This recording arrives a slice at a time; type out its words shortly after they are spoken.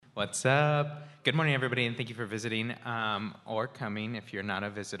What's up? Good morning, everybody, and thank you for visiting or coming if you're not a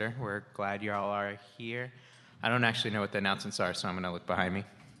visitor. We're glad you all are here. I don't actually know what the announcements are, so I'm going to look behind me.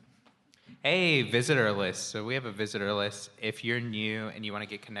 Hey, visitor list. So we have a visitor list. If you're new and you want to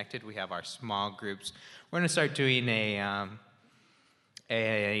get connected, we have our small groups. We're going to start doing a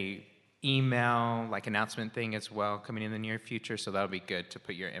email like announcement thing as well coming in the near future, so that'll be good to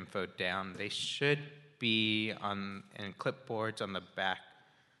put your info down. They should be in clipboards on the back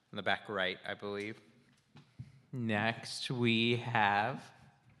right, I believe. Next, we have,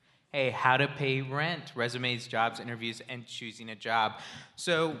 how to pay rent, resumes, jobs, interviews, and choosing a job.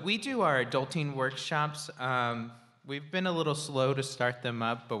 So we do our adulting workshops. We've been a little slow to start them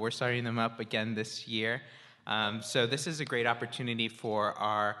up, but we're starting them up again this year. So this is a great opportunity for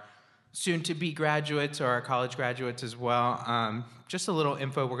our soon-to-be graduates or our college graduates as well. Just a little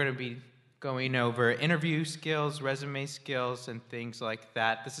info. We're going to be going over interview skills, resume skills, and things like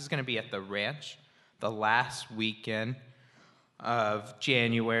that. This is going to be at the ranch the last weekend of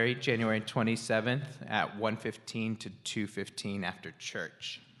January 27th at 1:15 to 2:15 after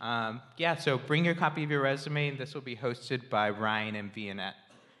church. So bring your copy of your resume. This will be hosted by Ryan and Vianette.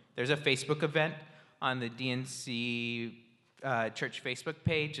 There's a Facebook event on the DNC church Facebook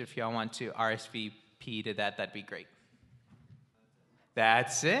page. If y'all want to RSVP to that, that'd be great.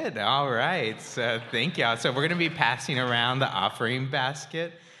 That's it. All right. So thank y'all. So we're going to be passing around the offering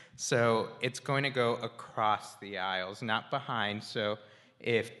basket. So it's going to go across the aisles, not behind. So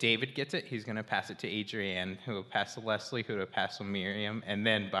if David gets it, he's going to pass it to Adrienne, who will pass to Leslie, who will pass to Miriam, and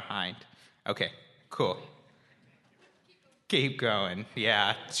then behind. Okay, cool. Keep going.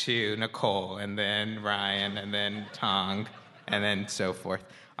 Yeah, to Nicole, and then Ryan, and then Tong, and then so forth.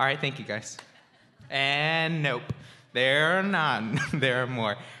 All right, thank you, guys. And nope. There are none. There are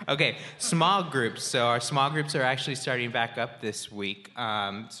more. Okay, small groups. So our small groups are actually starting back up this week.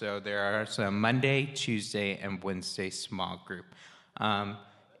 So there are some Monday, Tuesday, and Wednesday small group.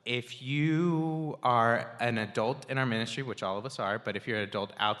 If you are an adult in our ministry, which all of us are, but if you're an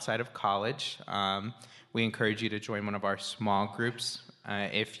adult outside of college, we encourage you to join one of our small groups.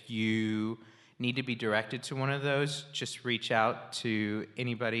 If you need to be directed to one of those, just reach out to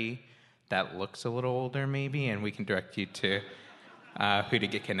anybody that looks a little older maybe, and we can direct you to who to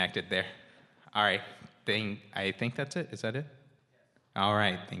get connected there. All right, I think that's it. Is that it? All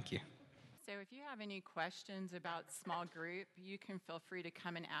right, thank you. So if you have any questions about small group, you can feel free to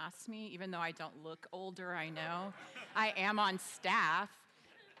come and ask me, even though I don't look older, I know. I am on staff,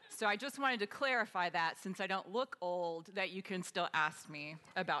 so I just wanted to clarify that since I don't look old, that you can still ask me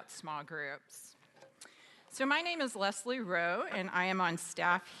about small groups. So my name is Leslie Rowe, and I am on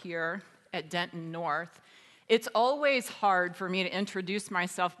staff here at Denton North. It's always hard for me to introduce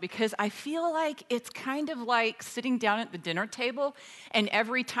myself because I feel like it's kind of like sitting down at the dinner table, and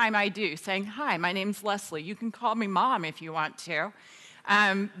every time I do, saying, "Hi, my name's Leslie. You can call me Mom if you want to,"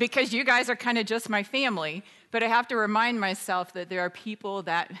 because you guys are kind of just my family. But I have to remind myself that there are people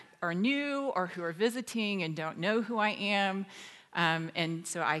that are new or who are visiting and don't know who I am, and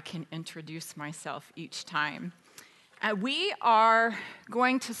so I can introduce myself each time. We are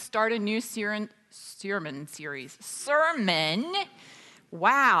going to start a new sermon series.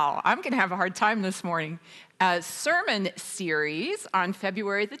 Wow, I'm going to have a hard time this morning. A sermon series on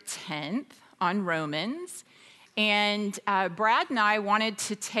February the 10th on Romans. And Brad and I wanted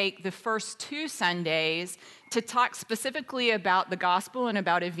to take the first 2 Sundays to talk specifically about the gospel and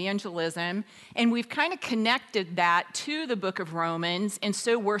about evangelism. And we've kind of connected that to the book of Romans. And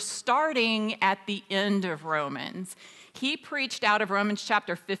so we're starting at the end of Romans. He preached out of Romans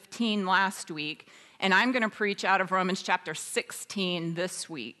chapter 15 last week, and I'm going to preach out of Romans chapter 16 this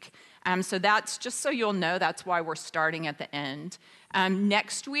week. So that's just so you'll know, that's why we're starting at the end.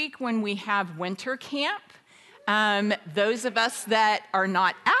 Next week, when we have winter camp, those of us that are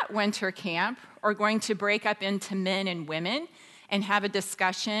not at winter camp are going to break up into men and women and have a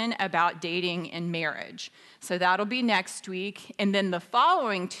discussion about dating and marriage. So that'll be next week. And then the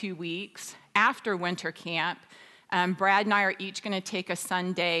following 2 weeks after winter camp, Brad and I are each going to take a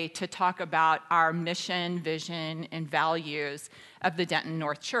Sunday to talk about our mission, vision, and values of the Denton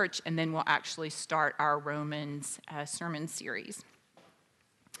North Church, and then we'll actually start our Romans sermon series.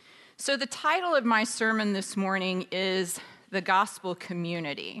 So the title of my sermon this morning is The Gospel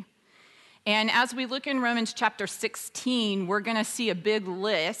Community. And as we look in Romans chapter 16, we're going to see a big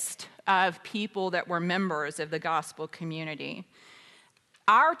list of people that were members of the gospel community.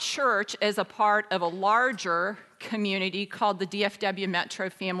 Our church is a part of a larger community called the DFW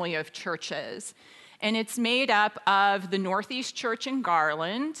Metro Family of Churches. And it's made up of the Northeast Church in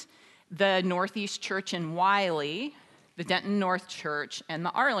Garland, the Northeast Church in Wiley, the Denton North Church, and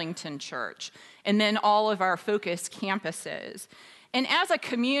the Arlington Church, and then all of our focus campuses. And as a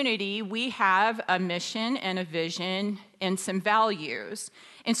community, we have a mission and a vision and some values.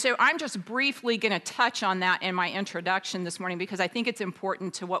 And so I'm just briefly going to touch on that in my introduction this morning because I think it's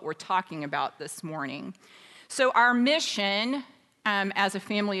important to what we're talking about this morning. So our mission as a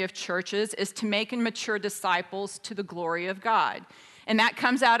family of churches is to make and mature disciples to the glory of God. And that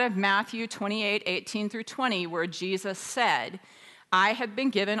comes out of Matthew 28:18 through 20, where Jesus said, I have been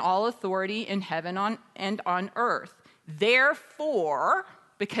given all authority in heaven and on earth. Therefore,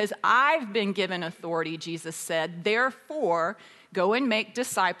 because I've been given authority, Jesus said, therefore, go and make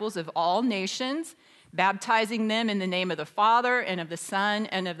disciples of all nations, baptizing them in the name of the Father and of the Son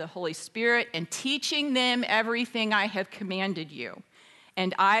and of the Holy Spirit, and teaching them everything I have commanded you.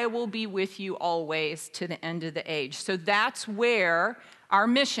 And I will be with you always to the end of the age. So that's where our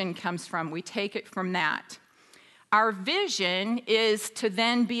mission comes from. We take it from that. Our vision is to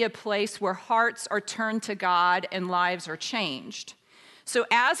then be a place where hearts are turned to God and lives are changed. So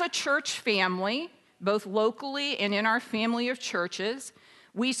as a church family, both locally and in our family of churches,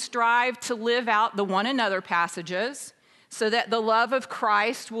 we strive to live out the one another passages so that the love of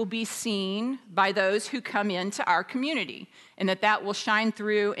Christ will be seen by those who come into our community and that will shine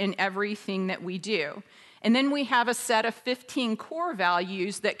through in everything that we do. And then we have a set of 15 core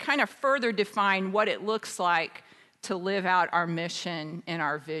values that kind of further define what it looks like to live out our mission and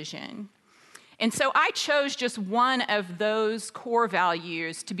our vision. And so I chose just one of those core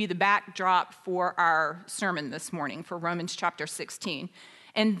values to be the backdrop for our sermon this morning, for Romans chapter 16.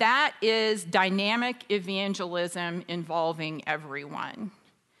 And that is dynamic evangelism involving everyone.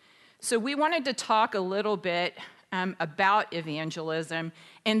 So we wanted to talk a little bit about evangelism,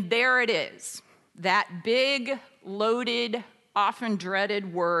 and there it is, that big, loaded, often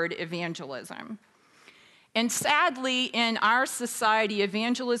dreaded word, evangelism. And sadly, in our society,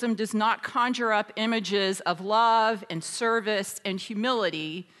 evangelism does not conjure up images of love and service and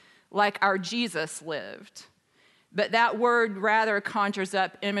humility like our Jesus lived. But that word rather conjures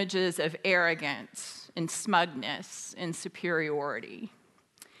up images of arrogance and smugness and superiority.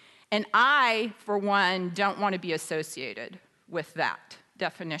 And I, for one, don't want to be associated with that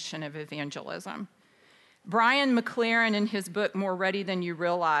definition of evangelism. Brian McLaren, in his book, More Ready Than You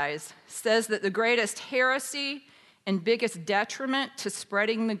Realize, says that the greatest heresy and biggest detriment to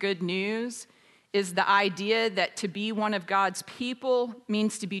spreading the good news is the idea that to be one of God's people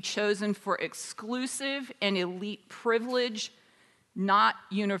means to be chosen for exclusive and elite privilege, not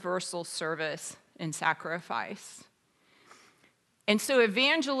universal service and sacrifice. And so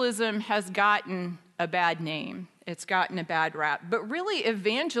evangelism has gotten a bad name. It's gotten a bad rap. But really,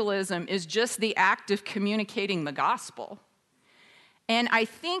 evangelism is just the act of communicating the gospel. And I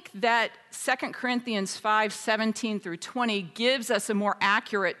think that 2 Corinthians 5:17 through 20 gives us a more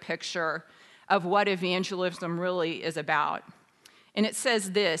accurate picture of what evangelism really is about. And it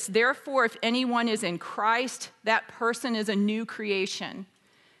says this, therefore, if anyone is in Christ, that person is a new creation.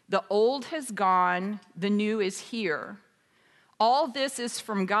 The old has gone, the new is here. All this is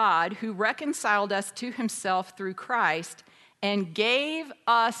from God, who reconciled us to himself through Christ and gave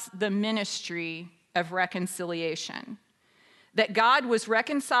us the ministry of reconciliation. That God was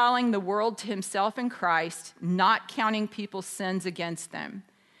reconciling the world to himself in Christ, not counting people's sins against them.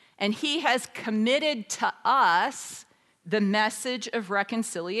 And he has committed to us the message of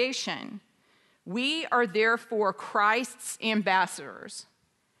reconciliation. We are therefore Christ's ambassadors,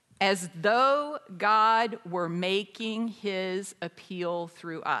 as though God were making his appeal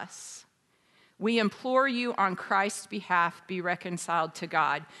through us. We implore you on Christ's behalf, be reconciled to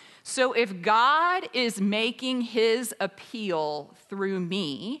God. So if God is making his appeal through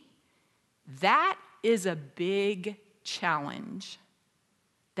me, that is a big challenge.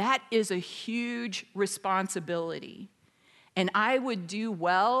 That is a huge responsibility. And I would do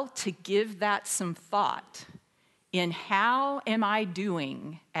well to give that some thought in how am I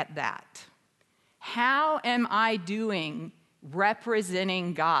doing at that? How am I doing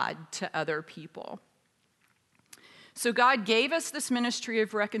representing God to other people? So God gave us this ministry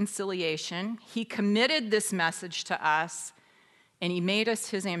of reconciliation. He committed this message to us, and he made us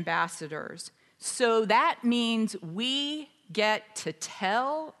his ambassadors. So that means we get to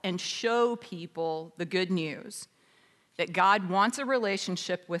tell and show people the good news, that God wants a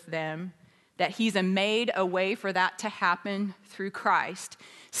relationship with them, that he's made a way for that to happen through Christ.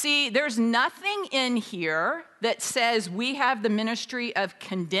 See, there's nothing in here that says we have the ministry of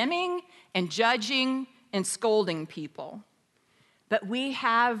condemning and judging and scolding people, but we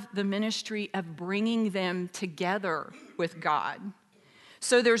have the ministry of bringing them together with God.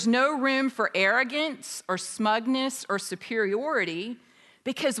 So there's no room for arrogance or smugness or superiority,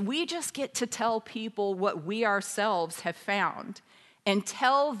 because we just get to tell people what we ourselves have found, and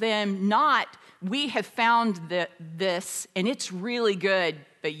tell them not, we have found this and it's really good,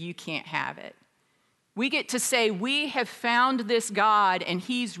 but you can't have it. We get to say, we have found this God and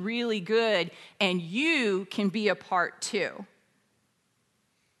he's really good and you can be a part too.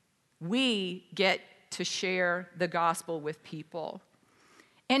 We get to share the gospel with people.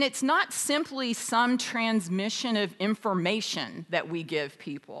 And it's not simply some transmission of information that we give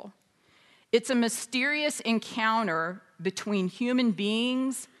people. It's a mysterious encounter between human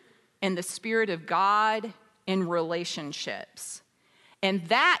beings and the Spirit of God in relationships. And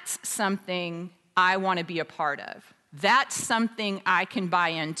that's something I want to be a part of. That's something I can buy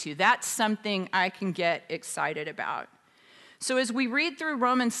into. That's something I can get excited about. So as we read through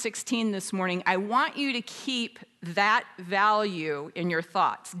Romans 16 this morning, I want you to keep that value in your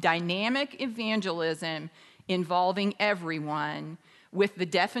thoughts. Dynamic evangelism involving everyone, with the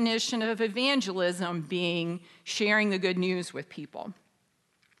definition of evangelism being sharing the good news with people.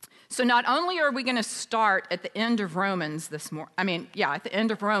 So not only are we going to start at the end of Romans at the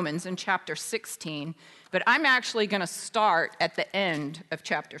end of Romans in chapter 16, but I'm actually going to start at the end of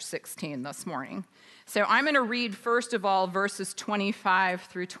chapter 16 this morning. So I'm going to read, first of all, verses 25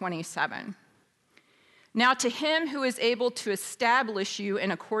 through 27. Now to him who is able to establish you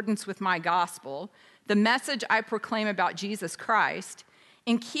in accordance with my gospel, the message I proclaim about Jesus Christ,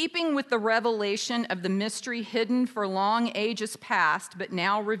 in keeping with the revelation of the mystery hidden for long ages past, but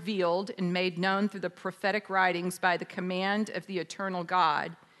now revealed and made known through the prophetic writings by the command of the eternal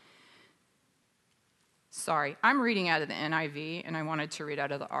God. Sorry, I'm reading out of the NIV, and I wanted to read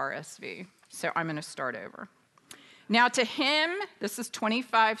out of the RSV. So I'm going to start over. Now to him, this is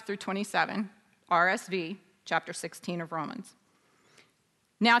 25 through 27, RSV, chapter 16 of Romans.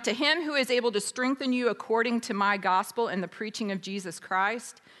 Now to him who is able to strengthen you according to my gospel and the preaching of Jesus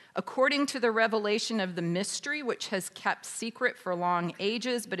Christ, according to the revelation of the mystery which has kept secret for long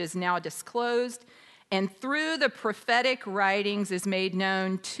ages but is now disclosed, and through the prophetic writings is made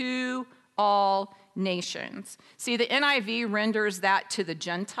known to all nations. See, the NIV renders that to the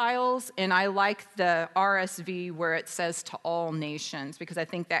Gentiles, and I like the RSV where it says to all nations, because I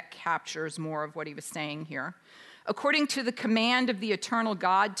think that captures more of what he was saying here. According to the command of the eternal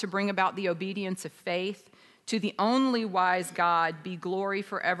God to bring about the obedience of faith, to the only wise God be glory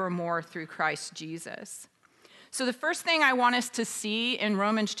forevermore through Christ Jesus. So the first thing I want us to see in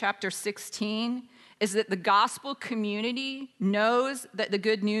Romans chapter 16 is that the gospel community knows that the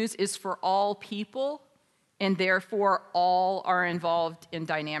good news is for all people, and therefore all are involved in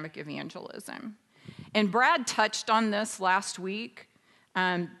dynamic evangelism. And Brad touched on this last week,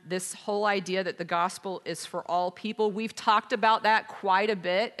 this whole idea that the gospel is for all people. We've talked about that quite a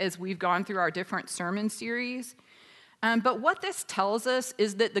bit as we've gone through our different sermon series. But what this tells us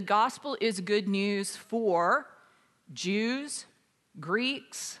is that the gospel is good news for Jews,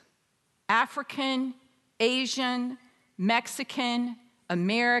 Greeks, African, Asian, Mexican,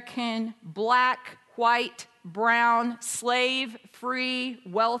 American, black, white, brown, slave, free,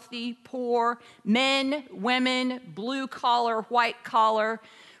 wealthy, poor, men, women, blue collar, white collar,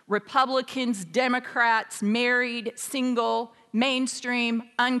 Republicans, Democrats, married, single, mainstream,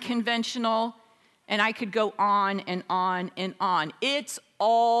 unconventional, and I could go on and on and on. It's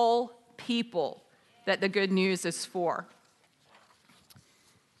all people that the good news is for.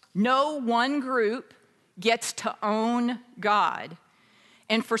 No one group gets to own God.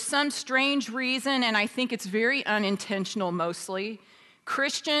 And for some strange reason, and I think it's very unintentional mostly,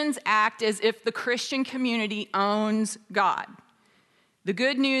 Christians act as if the Christian community owns God. The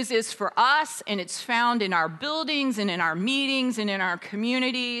good news is for us, and it's found in our buildings and in our meetings and in our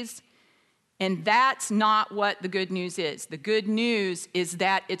communities. And that's not what the good news is. The good news is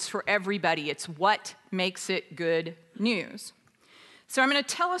that it's for everybody. It's what makes it good news. So I'm going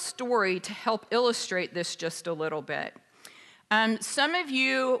to tell a story to help illustrate this just a little bit. Some of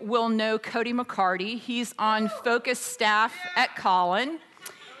you will know Cody McCarty. He's on Focus staff at Collin.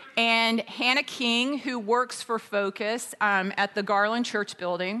 And Hannah King, who works for Focus at the Garland Church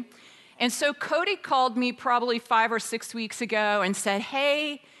building. And so Cody called me probably 5 or 6 weeks ago and said,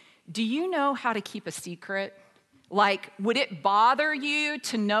 hey, do you know how to keep a secret? Like, would it bother you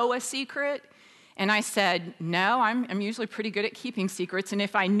to know a secret? And I said, no, I'm usually pretty good at keeping secrets. And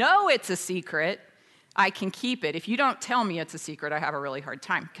if I know it's a secret, I can keep it. If you don't tell me it's a secret, I have a really hard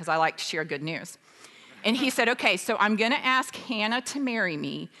time because I like to share good news. And he said, okay, so I'm going to ask Hannah to marry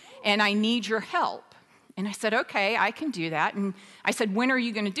me, and I need your help. And I said, okay, I can do that. And I said, when are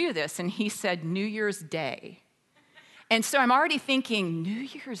you going to do this? And he said, New Year's Day. And so I'm already thinking, New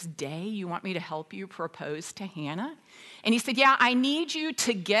Year's Day, you want me to help you propose to Hannah? And he said, yeah, I need you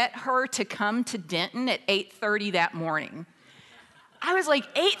to get her to come to Denton at 8:30 that morning. I was like,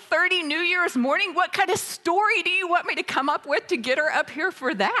 8:30 New Year's morning? What kind of story do you want me to come up with to get her up here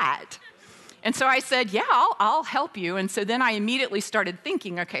for that? And so I said, yeah, I'll help you. And so then I immediately started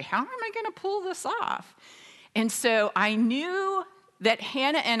thinking, okay, how am I going to pull this off? And so I knew that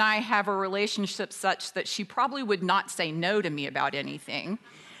Hannah and I have a relationship such that she probably would not say no to me about anything,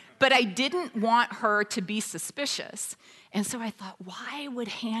 but I didn't want her to be suspicious. And so I thought, why would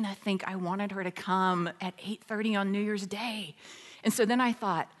Hannah think I wanted her to come at 8:30 on New Year's Day? And so then I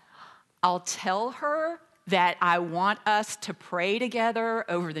thought, I'll tell her that I want us to pray together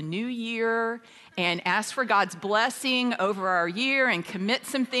over the new year and ask for God's blessing over our year and commit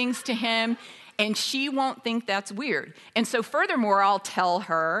some things to Him, and she won't think that's weird. And so furthermore, I'll tell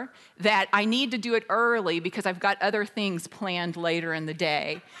her that I need to do it early because I've got other things planned later in the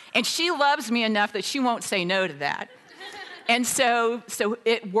day. And she loves me enough that she won't say no to that. And so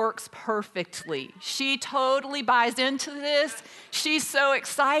it works perfectly. She totally buys into this. She's so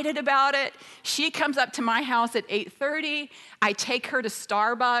excited about it. She comes up to my house at 8:30. I take her to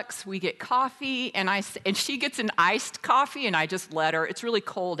Starbucks. We get coffee, and she gets an iced coffee, and I just let her. It's really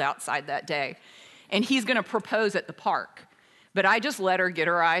cold outside that day. And he's going to propose at the park. But I just let her get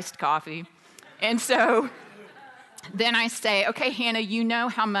her iced coffee. And so then I say, okay, Hannah, you know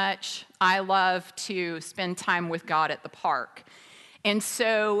how much I love to spend time with God at the park. And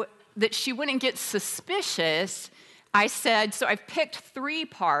so that she wouldn't get suspicious, I said, so I've picked 3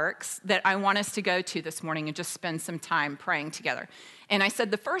 parks that I want us to go to this morning and just spend some time praying together. And I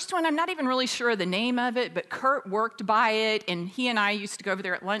said, the first one, I'm not even really sure of the name of it, but Kurt worked by it, and he and I used to go over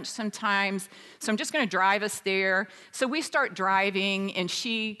there at lunch sometimes, so I'm just going to drive us there. So we start driving, and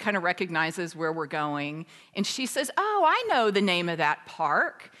she kind of recognizes where we're going, and she says, oh, I know the name of that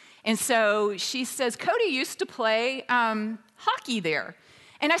park. And so she says, Cody used to play hockey there.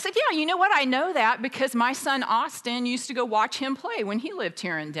 And I said, yeah, you know what? I know that because my son Austin used to go watch him play when he lived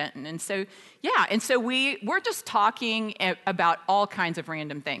here in Denton. And so, yeah, and so we're just talking about all kinds of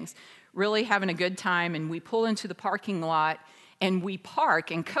random things, really having a good time. And we pull into the parking lot and we park,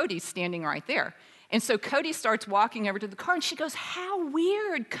 and Cody's standing right there. And so Cody starts walking over to the car, and she goes, how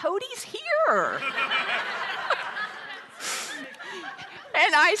weird, Cody's here.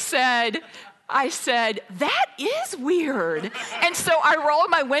 And I said, that is weird. And so I roll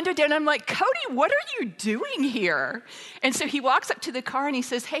my window down, and I'm like, Cody, what are you doing here? And so he walks up to the car, and he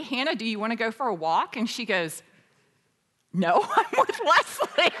says, hey, Hannah, do you want to go for a walk? And she goes, no, I'm with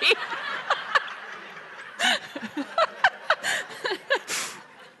Leslie.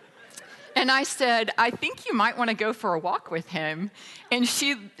 And I said, I think you might want to go for a walk with him. And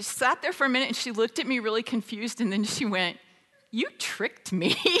she sat there for a minute, and she looked at me really confused, and then she went, you tricked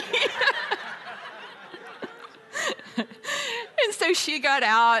me. And so she got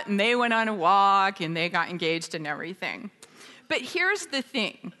out, and they went on a walk, and they got engaged and everything. But here's the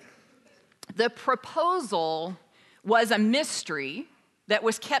thing. The proposal was a mystery that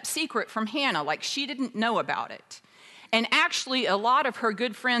was kept secret from Hannah, like she didn't know about it. And actually, a lot of her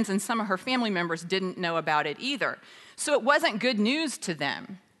good friends and some of her family members didn't know about it either. So it wasn't good news to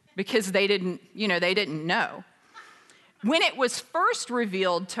them because they didn't know. When it was first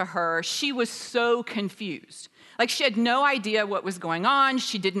revealed to her, she was so confused. Like, she had no idea what was going on.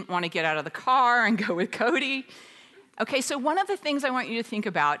 She didn't want to get out of the car and go with Cody. Okay, so one of the things I want you to think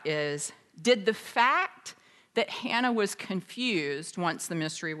about is, did the fact that Hannah was confused once the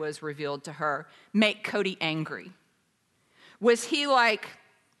mystery was revealed to her make Cody angry? Was he like,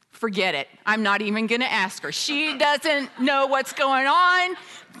 forget it, I'm not even going to ask her. She doesn't know what's going on.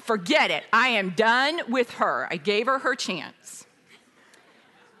 Forget it. I am done with her. I gave her her chance.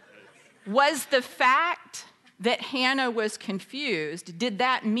 Was the fact that Hannah was confused, did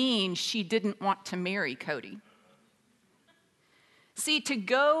that mean she didn't want to marry Cody? See, to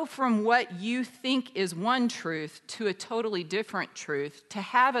go from what you think is one truth to a totally different truth, to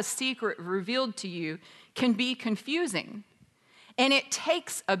have a secret revealed to you, can be confusing. And it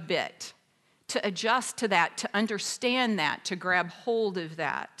takes a bit to adjust to that, to understand that, to grab hold of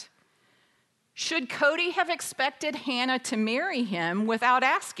that. Should Cody have expected Hannah to marry him without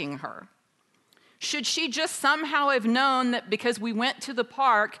asking her? Should she just somehow have known that because we went to the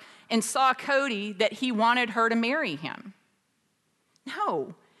park and saw Cody that he wanted her to marry him?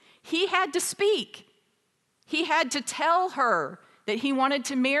 No, he had to speak. He had to tell her that he wanted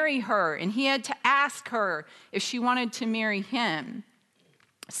to marry her, and he had to ask her if she wanted to marry him.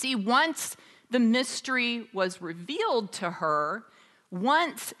 See, once the mystery was revealed to her,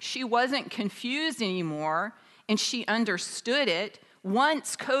 once she wasn't confused anymore, and she understood it,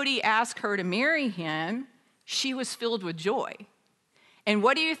 once Cody asked her to marry him, she was filled with joy. And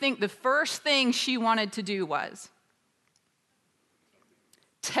what do you think the first thing she wanted to do was?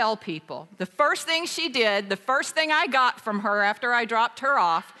 Tell people. The first thing she did, the first thing I got from her after I dropped her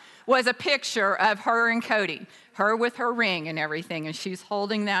off was a picture of her and Cody, her with her ring and everything, and she's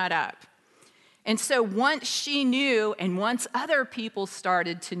holding that up. And so once she knew, and once other people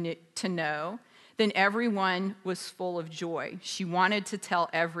started to know, then everyone was full of joy. She wanted to tell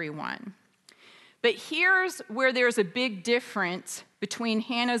everyone. But here's where there's a big difference between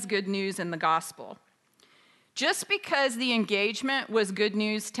Hannah's good news and the gospel. Just because the engagement was good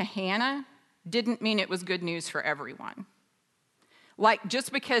news to Hannah didn't mean it was good news for everyone. Like,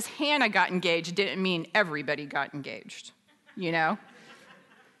 just because Hannah got engaged didn't mean everybody got engaged, you know?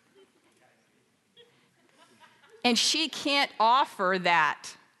 And she can't offer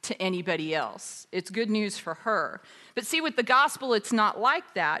that to anybody else. It's good news for her. But see, with the gospel, it's not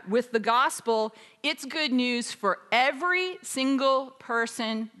like that. With the gospel, it's good news for every single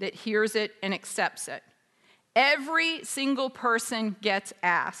person that hears it and accepts it. Every single person gets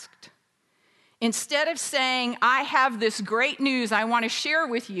asked. Instead of saying, I have this great news I want to share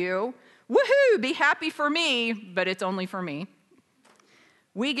with you, woohoo, be happy for me, but it's only for me.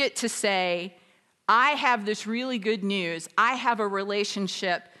 We get to say, I have this really good news. I have a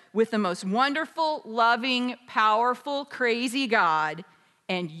relationship with the most wonderful, loving, powerful, crazy God,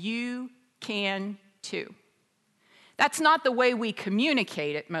 and you can too. That's not the way we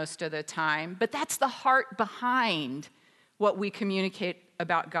communicate it most of the time, but that's the heart behind what we communicate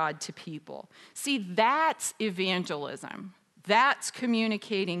about God to people. See, that's evangelism. That's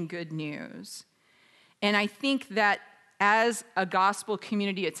communicating good news. And I think that as a gospel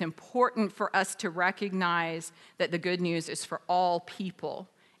community, it's important for us to recognize that the good news is for all people,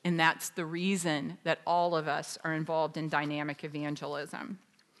 and that's the reason that all of us are involved in dynamic evangelism.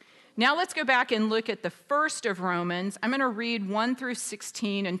 Now let's go back and look at the first of Romans. I'm going to read 1 through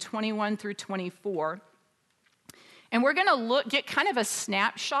 16 and 21 through 24. And we're going to get kind of a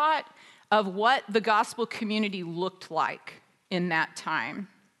snapshot of what the gospel community looked like in that time.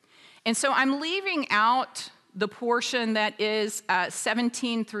 And so I'm leaving out the portion that is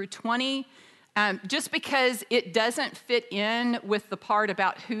 17 through 20, just because it doesn't fit in with the part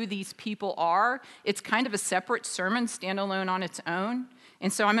about who these people are. It's kind of a separate sermon, standalone on its own.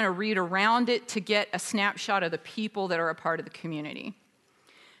 And so I'm going to read around it to get a snapshot of the people that are a part of the community.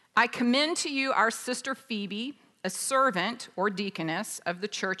 I commend to you our sister Phoebe, a servant or deaconess of the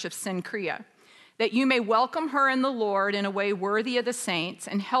church of Cenchrea, that you may welcome her in the Lord in a way worthy of the saints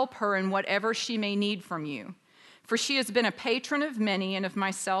and help her in whatever she may need from you. For she has been a patron of many and of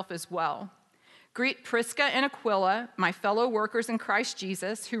myself as well. Greet Prisca and Aquila, my fellow workers in Christ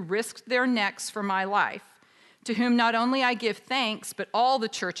Jesus, who risked their necks for my life, to whom not only I give thanks, but all the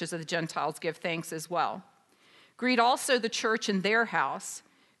churches of the Gentiles give thanks as well. Greet also the church in their house.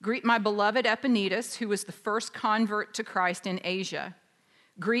 Greet my beloved Epaenetus, who was the first convert to Christ in Asia.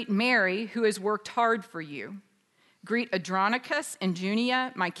 Greet Mary, who has worked hard for you. Greet Andronicus and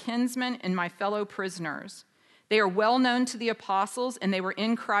Junia, my kinsmen and my fellow prisoners. They are well known to the apostles, and they were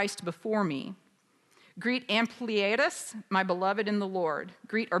in Christ before me. Greet Ampliatus, my beloved in the Lord.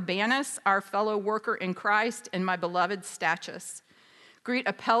 Greet Urbanus, our fellow worker in Christ, and my beloved Stachys. Greet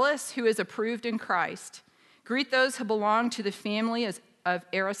Apelles, who is approved in Christ. Greet those who belong to the family of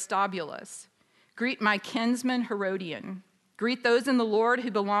Aristobulus. Greet my kinsman Herodian. Greet those in the Lord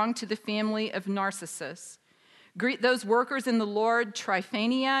who belong to the family of Narcissus. Greet those workers in the Lord,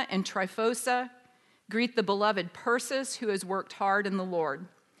 Tryphania and Tryphosa. Greet the beloved Persis, who has worked hard in the Lord.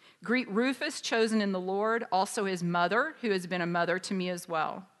 Greet Rufus, chosen in the Lord, also his mother, who has been a mother to me as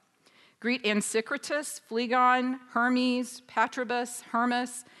well. Greet Amsicritus, Phlegon, Hermes, Patrobas,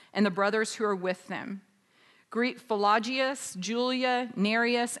 Hermas, and the brothers who are with them. Greet Philologus, Julia,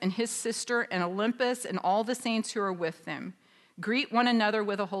 Nereus, and his sister, and Olympus, and all the saints who are with them. Greet one another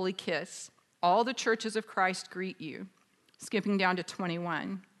with a holy kiss. All the churches of Christ greet you. Skipping down to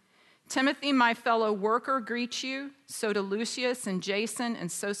 21. Timothy, my fellow worker, greets you. So do Lucius and Jason and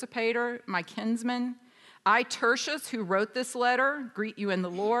Sosipater, my kinsmen. I, Tertius, who wrote this letter, greet you in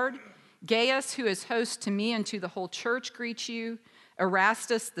the Lord. Gaius, who is host to me and to the whole church, greets you.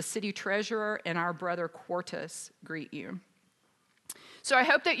 Erastus, the city treasurer, and our brother Quartus greet you. So I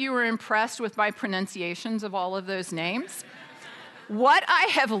hope that you were impressed with my pronunciations of all of those names. What I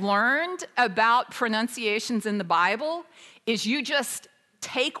have learned about pronunciations in the Bible is you just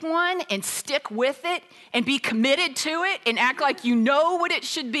take one and stick with it and be committed to it and act like you know what it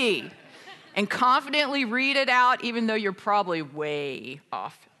should be and confidently read it out even though you're probably way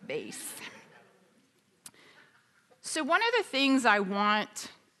off base. So one of the things I want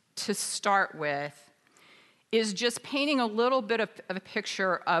to start with is just painting a little bit of a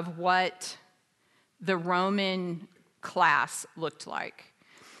picture of what the Roman class looked like.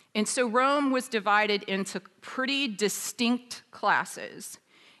 And so Rome was divided into pretty distinct classes.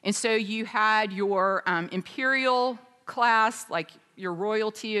 And so you had your imperial class, like your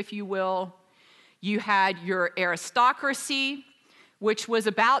royalty, if you will. You had your aristocracy, which was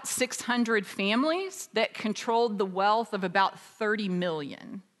about 600 families that controlled the wealth of about 30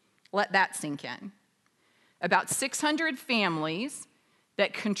 million. Let that sink in. About 600 families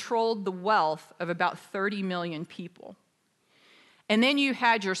that controlled the wealth of about 30 million people. And then you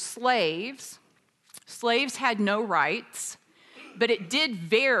had your slaves. Slaves had no rights, but it did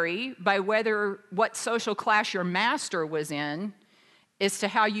vary by what social class your master was in as to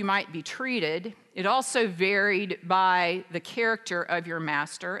how you might be treated. It also varied by the character of your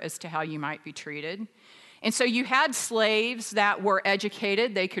master as to how you might be treated. And so you had slaves that were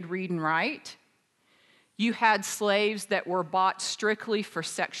educated, they could read and write. You had slaves that were bought strictly for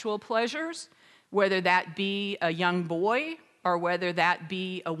sexual pleasures, whether that be a young boy or whether that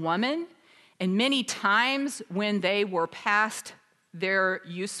be a woman. And many times when they were past their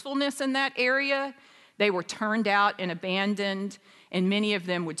usefulness in that area, they were turned out and abandoned, and many of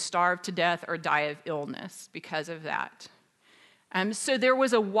them would starve to death or die of illness because of that. So there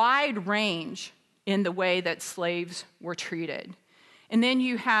was a wide range in the way that slaves were treated. And then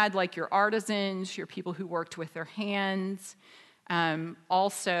you had like your artisans, your people who worked with their hands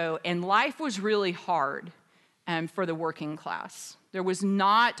also, and life was really hard for the working class. There was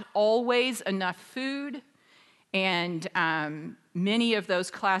not always enough food, and many of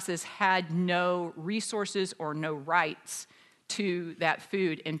those classes had no resources or no rights to that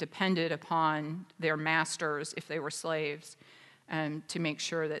food and depended upon their masters, if they were slaves, to make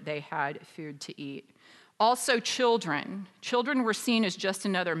sure that they had food to eat. Also, children. Children were seen as just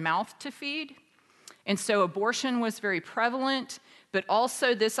another mouth to feed, and so abortion was very prevalent, but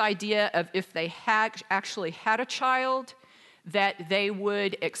also this idea of if they actually had a child, that they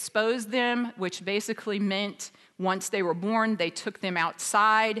would expose them, which basically meant once they were born, they took them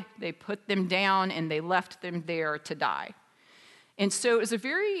outside, they put them down, and they left them there to die. And so it was a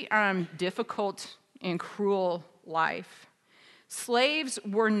very difficult and cruel life. Slaves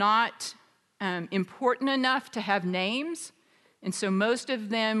were not important enough to have names, and so most of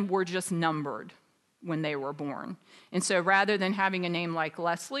them were just numbered when they were born. And so rather than having a name like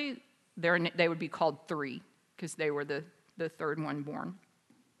Leslie, they would be called 3, because they were the third one born.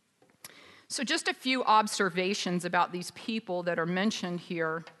 So just a few observations about these people that are mentioned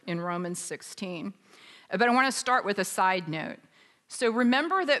here in Romans 16. But I want to start with a side note. So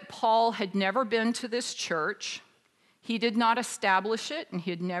remember that Paul had never been to this church. He did not establish it, and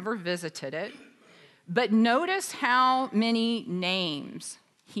he had never visited it. But notice how many names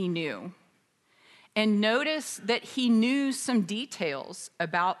he knew. And notice that he knew some details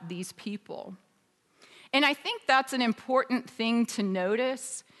about these people. And I think that's an important thing to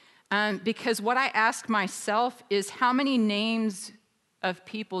notice, because what I ask myself is how many names of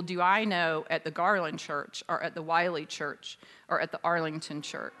people do I know at the Garland Church or at the Wiley Church or at the Arlington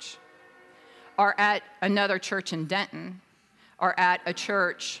Church or at another church in Denton or at a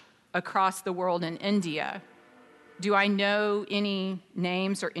church across the world in India? Do I know any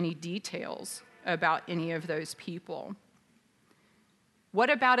names or any details about any of those people?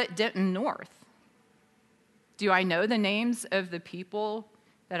 What about at Denton North? Do I know the names of the people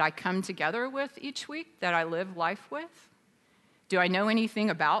that I come together with each week, that I live life with? Do I know anything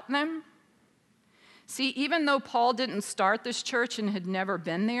about them? See, even though Paul didn't start this church and had never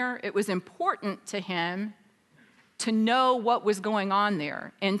been there, it was important to him to know what was going on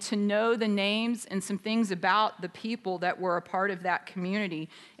there and to know the names and some things about the people that were a part of that community.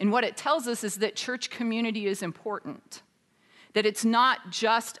 And what it tells us is that church community is important, that it's not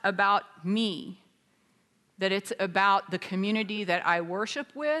just about me, that it's about the community that I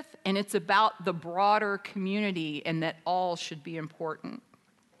worship with, and it's about the broader community, and that all should be important.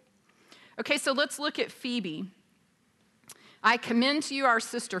 Okay, so let's look at Phoebe. I commend to you our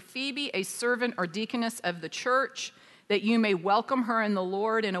sister Phoebe, a servant or deaconess of the church, that you may welcome her in the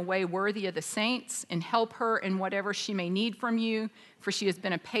Lord in a way worthy of the saints, and help her in whatever she may need from you, for she has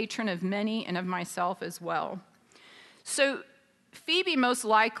been a patron of many and of myself as well. So Phoebe most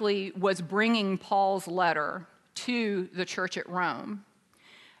likely was bringing Paul's letter to the church at Rome.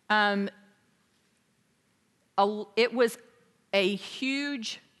 It was a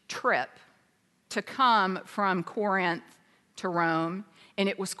huge trip to come from Corinth to Rome, and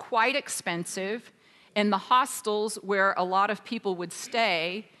it was quite expensive, and the hostels where a lot of people would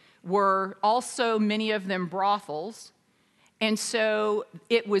stay were also, many of them, brothels. And so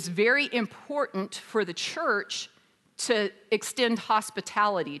it was very important for the church to extend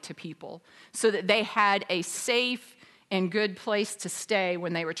hospitality to people so that they had a safe and good place to stay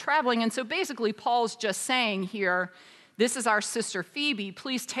when they were traveling. And so basically, Paul's just saying here, this is our sister Phoebe.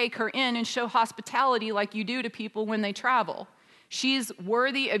 Please take her in and show hospitality like you do to people when they travel. She's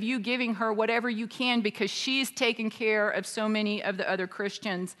worthy of you giving her whatever you can because she's taken care of so many of the other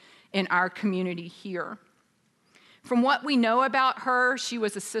Christians in our community here. From what we know about her, she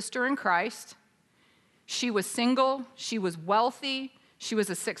was a sister in Christ. She was single. She was wealthy. She was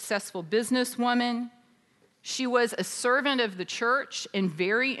a successful businesswoman. She was a servant of the church and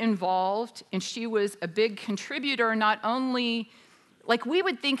very involved, and she was a big contributor, not only, like we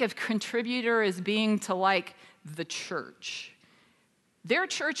would think of contributor as being to like the church. Their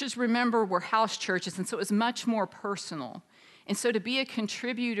churches, remember, were house churches, and so it was much more personal. And so to be a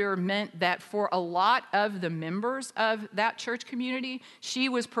contributor meant that for a lot of the members of that church community, she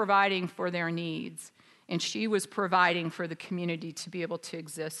was providing for their needs, and she was providing for the community to be able to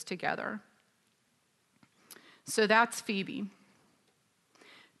exist together. So that's Phoebe.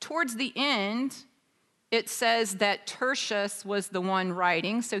 Towards the end, it says that Tertius was the one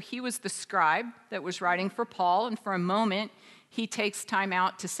writing, so he was the scribe that was writing for Paul, and for a moment, he takes time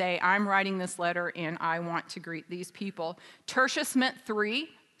out to say, I'm writing this letter and I want to greet these people. Tertius meant 3,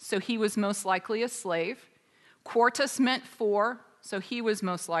 so he was most likely a slave. Quartus meant 4, so he was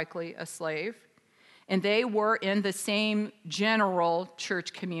most likely a slave. And they were in the same general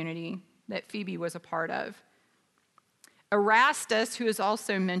church community that Phoebe was a part of. Erastus, who is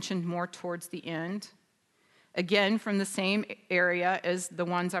also mentioned more towards the end, again from the same area as the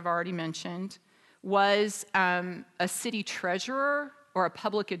ones I've already mentioned, was a city treasurer or a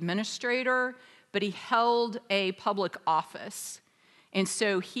public administrator, but he held a public office. And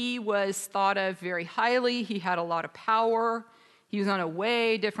so he was thought of very highly. He had a lot of power. He was on a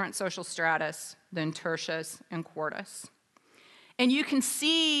way different social stratus than Tertius and Quartus. And you can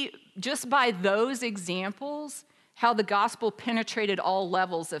see just by those examples how the gospel penetrated all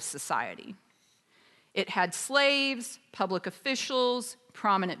levels of society. It had slaves, public officials,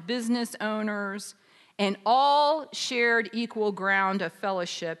 prominent business owners, and all shared equal ground of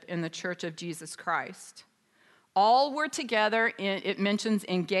fellowship in the Church of Jesus Christ. All were together, it mentions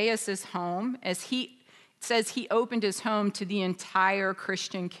in Gaius's home, as he says he opened his home to the entire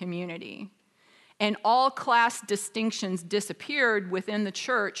Christian community. And all class distinctions disappeared within the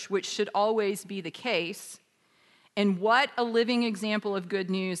church, which should always be the case. And what a living example of good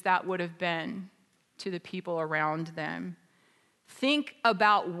news that would have been to the people around them. Think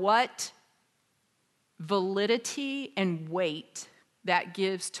about what validity and weight that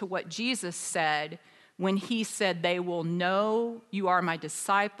gives to what Jesus said when he said, they will know you are my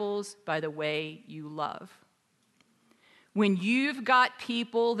disciples by the way you love. When you've got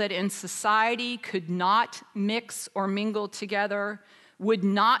people that in society could not mix or mingle together, would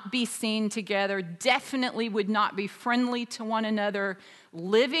not be seen together, definitely would not be friendly to one another,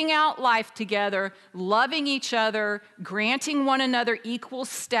 living out life together, loving each other, granting one another equal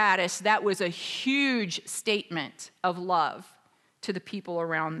status, that was a huge statement of love to the people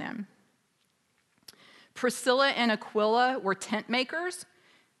around them. Priscilla and Aquila were tent makers.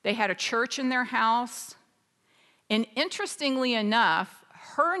 They had a church in their house. And interestingly enough,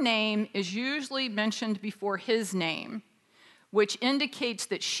 her name is usually mentioned before his name, which indicates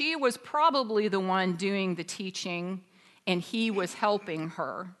that she was probably the one doing the teaching and he was helping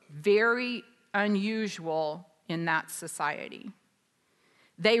her. Very unusual in that society.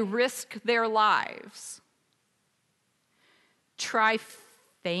 They risked their lives.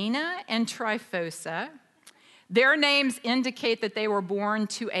 Tryphena and Tryphosa, their names indicate that they were born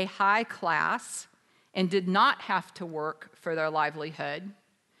to a high class and did not have to work for their livelihood.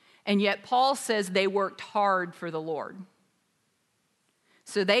 And yet Paul says they worked hard for the Lord.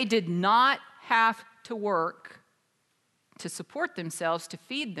 So they did not have to work to support themselves, to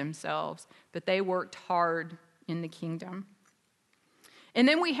feed themselves, but they worked hard in the kingdom. And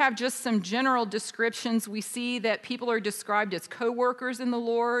then we have just some general descriptions. We see that people are described as co-workers in the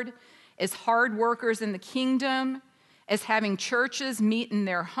Lord, as hard workers in the kingdom, as having churches meet in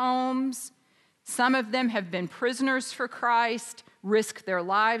their homes. Some of them have been prisoners for Christ, risk their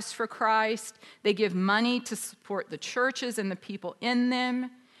lives for Christ. They give money to support the churches and the people in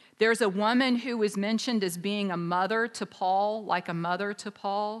them. There's a woman who was mentioned as being a mother to Paul, like a mother to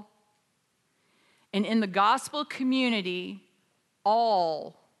Paul. And in the gospel community,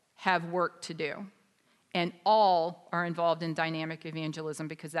 all have work to do, and all are involved in dynamic evangelism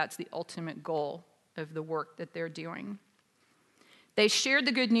because that's the ultimate goal of the work that they're doing. They shared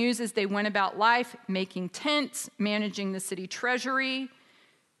the good news as they went about life, making tents, managing the city treasury,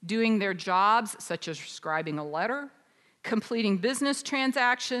 doing their jobs, such as scribing a letter, completing business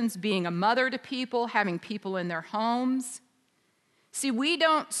transactions, being a mother to people, having people in their homes. See, we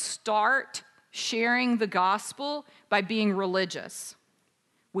don't start sharing the gospel by being religious.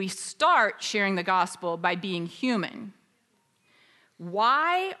 We start sharing the gospel by being human.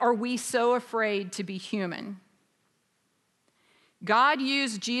 Why are we so afraid to be human? God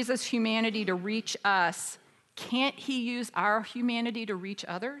used Jesus' humanity to reach us. Can't he use our humanity to reach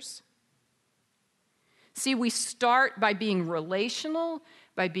others? See, we start by being relational,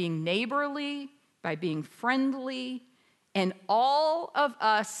 by being neighborly, by being friendly, and all of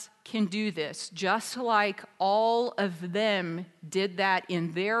us can do this, just like all of them did that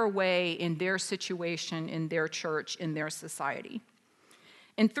in their way, in their situation, in their church, in their society.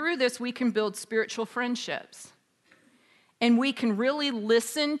 And through this, we can build spiritual friendships. And we can really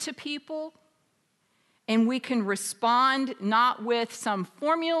listen to people, and we can respond not with some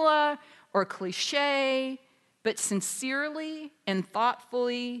formula or cliche, but sincerely and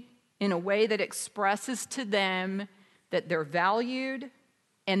thoughtfully in a way that expresses to them that they're valued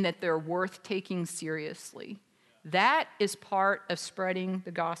and that they're worth taking seriously. That is part of spreading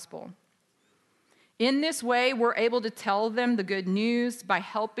the gospel. In this way, we're able to tell them the good news by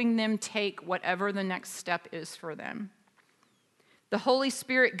helping them take whatever the next step is for them. The Holy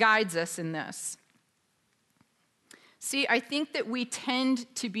Spirit guides us in this. See, I think that we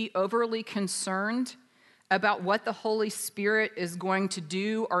tend to be overly concerned about what the Holy Spirit is going to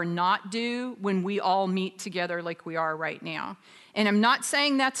do or not do when we all meet together like we are right now. And I'm not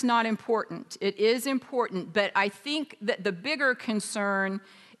saying that's not important. It is important, but I think that the bigger concern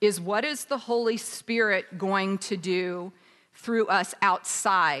is what is the Holy Spirit going to do through us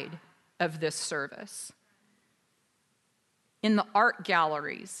outside of this service? In the art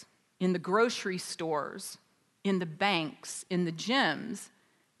galleries, in the grocery stores, in the banks, in the gyms,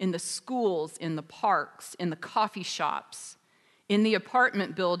 in the schools, in the parks, in the coffee shops, in the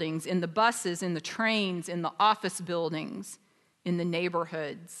apartment buildings, in the buses, in the trains, in the office buildings, in the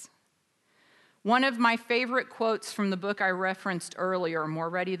neighborhoods. One of my favorite quotes from the book I referenced earlier,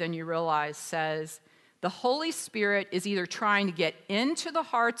 More Ready Than You Realize, says, "The Holy Spirit is either trying to get into the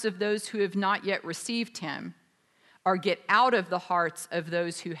hearts of those who have not yet received him, or get out of the hearts of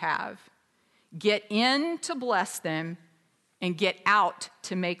those who have. Get in to bless them, and get out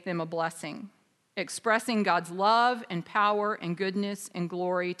to make them a blessing, expressing God's love and power and goodness and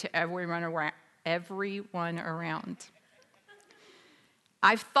glory to everyone around."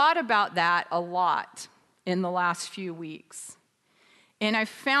 I've thought about that a lot in the last few weeks, and I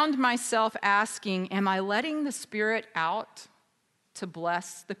found myself asking, am I letting the Spirit out to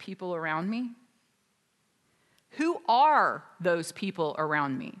bless the people around me? Who are those people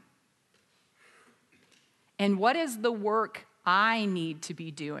around me? And what is the work I need to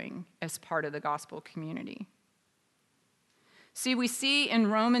be doing as part of the gospel community? See, we see in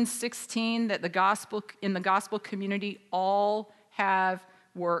Romans 16 that in the gospel community, all have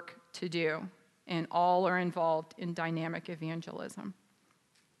work to do, and all are involved in dynamic evangelism.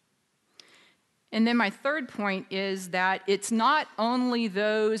 And then my third point is that it's not only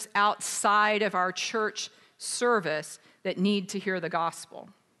those outside of our church service that need to hear the gospel.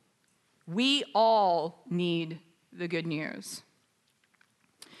 We all need the good news.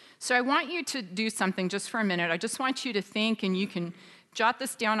 So I want you to do something just for a minute. I just want you to think, and you can jot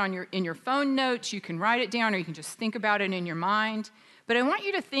this down in your phone notes, you can write it down, or you can just think about it in your mind. But I want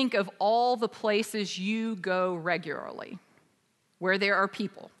you to think of all the places you go regularly, where there are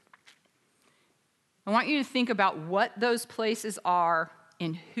people. I want you to think about what those places are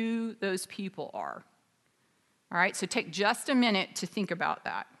and who those people are. All right, so take just a minute to think about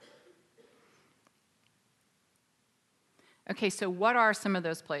that. Okay, so what are some of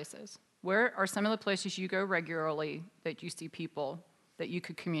those places? Where are some of the places you go regularly that you see people that you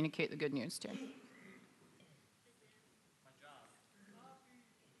could communicate the good news to?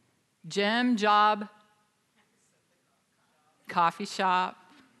 Gym, job, coffee shop.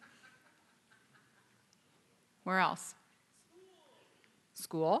 Where else?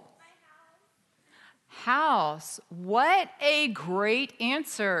 School. House. What a great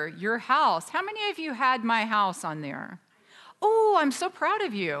answer. Your house. How many of you had my house on there? Oh, I'm so proud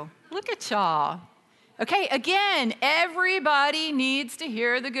of you. Look at y'all. Okay, again, everybody needs to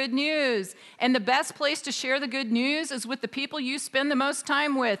hear the good news. And the best place to share the good news is with the people you spend the most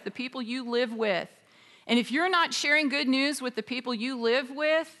time with, the people you live with. And if you're not sharing good news with the people you live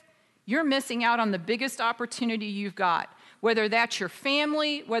with, you're missing out on the biggest opportunity you've got. whether that's your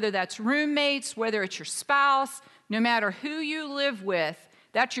family, whether that's roommates, whether it's your spouse, no matter who you live with,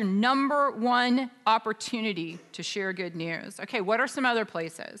 that's your number one opportunity to share good news. Okay, what are some other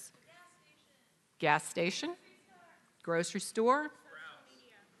places? Gas station? Grocery store?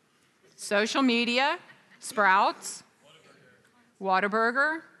 Social media? Sprouts?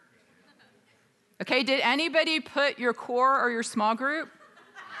 Whataburger? Okay, did anybody put your core or your small group?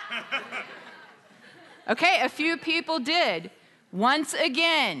 Okay, a few people did. Once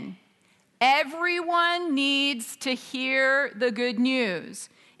again, everyone needs to hear the good news.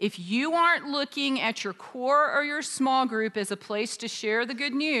 If you aren't looking at your core or your small group as a place to share the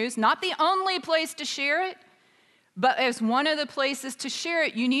good news, not the only place to share it, but as one of the places to share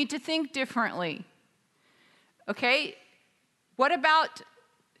it, you need to think differently. Okay, what about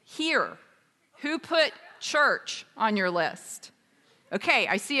here? Who put church on your list? Okay,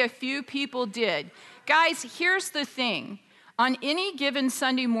 I see a few people did. Guys, here's the thing. On any given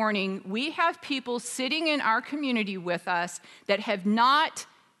Sunday morning, we have people sitting in our community with us that have not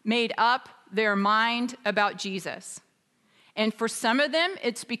made up their mind about Jesus. And for some of them,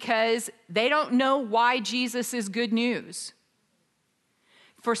 it's because they don't know why Jesus is good news.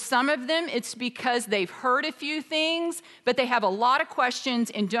 For some of them, it's because they've heard a few things, but they have a lot of questions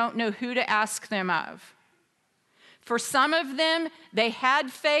and don't know who to ask them of. For some of them, they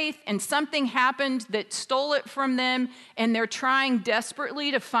had faith and something happened that stole it from them, and they're trying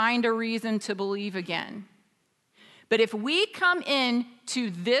desperately to find a reason to believe again. But if we come in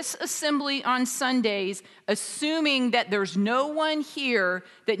to this assembly on Sundays assuming that there's no one here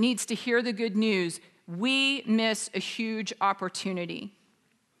that needs to hear the good news, we miss a huge opportunity.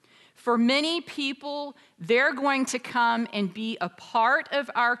 For many people, they're going to come and be a part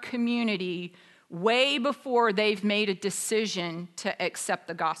of our community way before they've made a decision to accept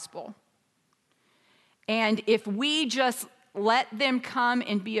the gospel. And if we just let them come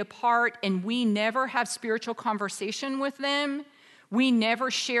and be a part and we never have spiritual conversation with them, we never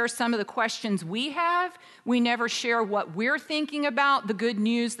share some of the questions we have, we never share what we're thinking about, the good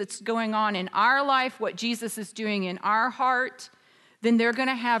news that's going on in our life, what Jesus is doing in our heart, then they're going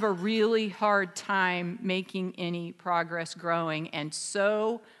to have a really hard time making any progress growing, and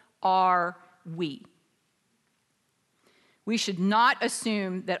so are we. We should not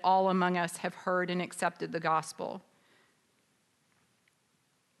assume that all among us have heard and accepted the gospel.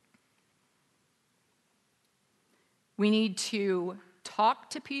 We need to talk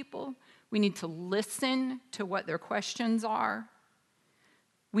to people. We need to listen to what their questions are.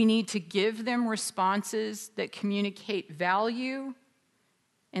 We need to give them responses that communicate value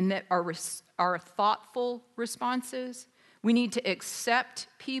and that are thoughtful responses. We need to accept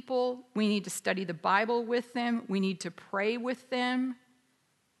people. We need to study the Bible with them. We need to pray with them.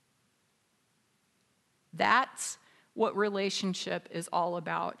 That's what relationship is all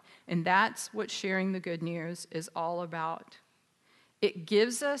about. And that's what sharing the good news is all about. It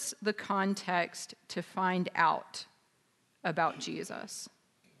gives us the context to find out about Jesus.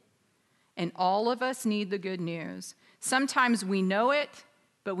 And all of us need the good news. Sometimes we know it,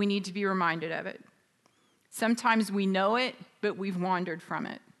 but we need to be reminded of it. Sometimes we know it, but we've wandered from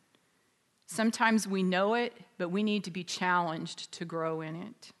it. Sometimes we know it, but we need to be challenged to grow in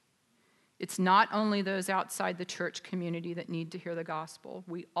it. It's not only those outside the church community that need to hear the gospel.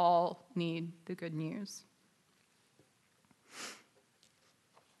 We all need the good news.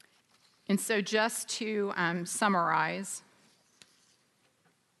 And so just to summarize,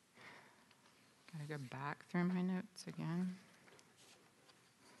 gotta go back through my notes again.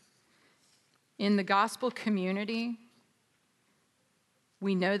 In the gospel community,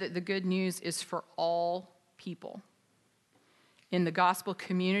 we know that the good news is for all people. In the gospel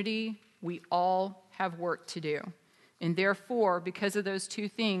community, we all have work to do. And therefore, because of those two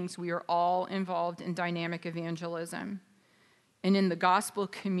things, we are all involved in dynamic evangelism. And in the gospel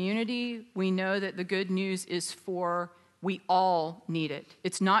community, we know that the good news is we all need it.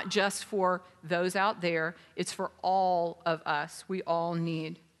 It's not just for those out there, it's for all of us. We all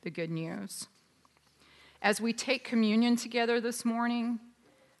need the good news. As we take communion together this morning,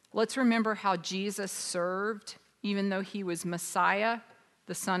 let's remember how Jesus served, even though he was Messiah,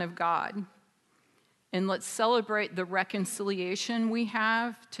 the Son of God. And let's celebrate the reconciliation we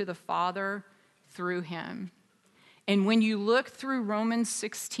have to the Father through him. And when you look through Romans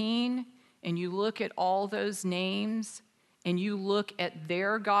 16 and you look at all those names and you look at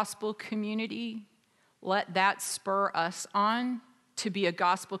their gospel community, let that spur us on to be a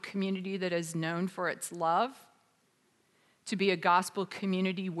gospel community that is known for its love, to be a gospel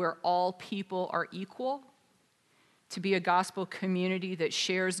community where all people are equal, to be a gospel community that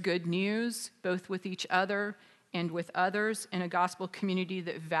shares good news both with each other and with others in a gospel community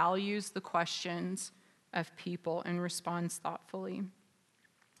that values the questions of people and responds thoughtfully.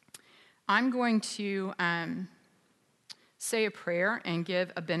 I'm going to say a prayer and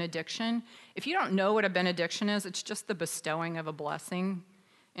give a benediction. If you don't know what a benediction is, it's just the bestowing of a blessing.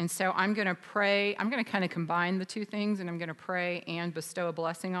 And so I'm going to pray. I'm going to kind of combine the two things, and I'm going to pray and bestow a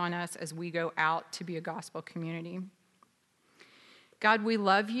blessing on us as we go out to be a gospel community. God, we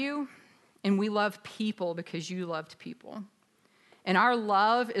love you, and we love people because you loved people. And our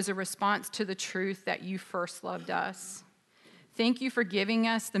love is a response to the truth that you first loved us. Thank you for giving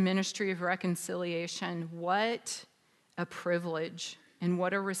us the ministry of reconciliation. What a privilege and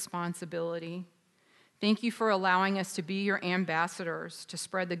what a responsibility. Thank you for allowing us to be your ambassadors to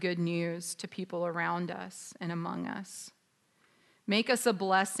spread the good news to people around us and among us. Make us a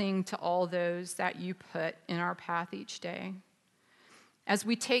blessing to all those that you put in our path each day. As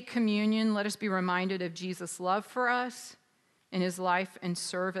we take communion, let us be reminded of Jesus' love for us and his life and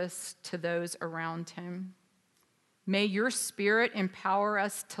service to those around him. May your Spirit empower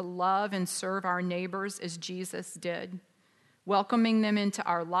us to love and serve our neighbors as Jesus did, welcoming them into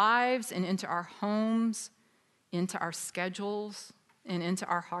our lives and into our homes, into our schedules, and into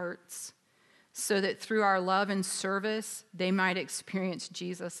our hearts, so that through our love and service, they might experience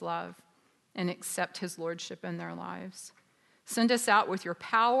Jesus' love and accept his lordship in their lives. Send us out with your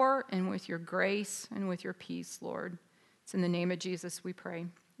power and with your grace and with your peace, Lord. It's in the name of Jesus we pray.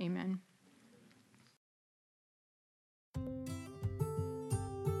 Amen.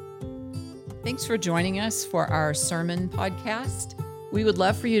 Thanks for joining us for our sermon podcast. We would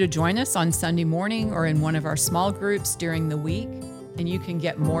love for you to join us on Sunday morning or in one of our small groups during the week, and you can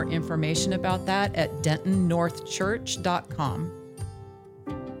get more information about that at dentonnorthchurch.com.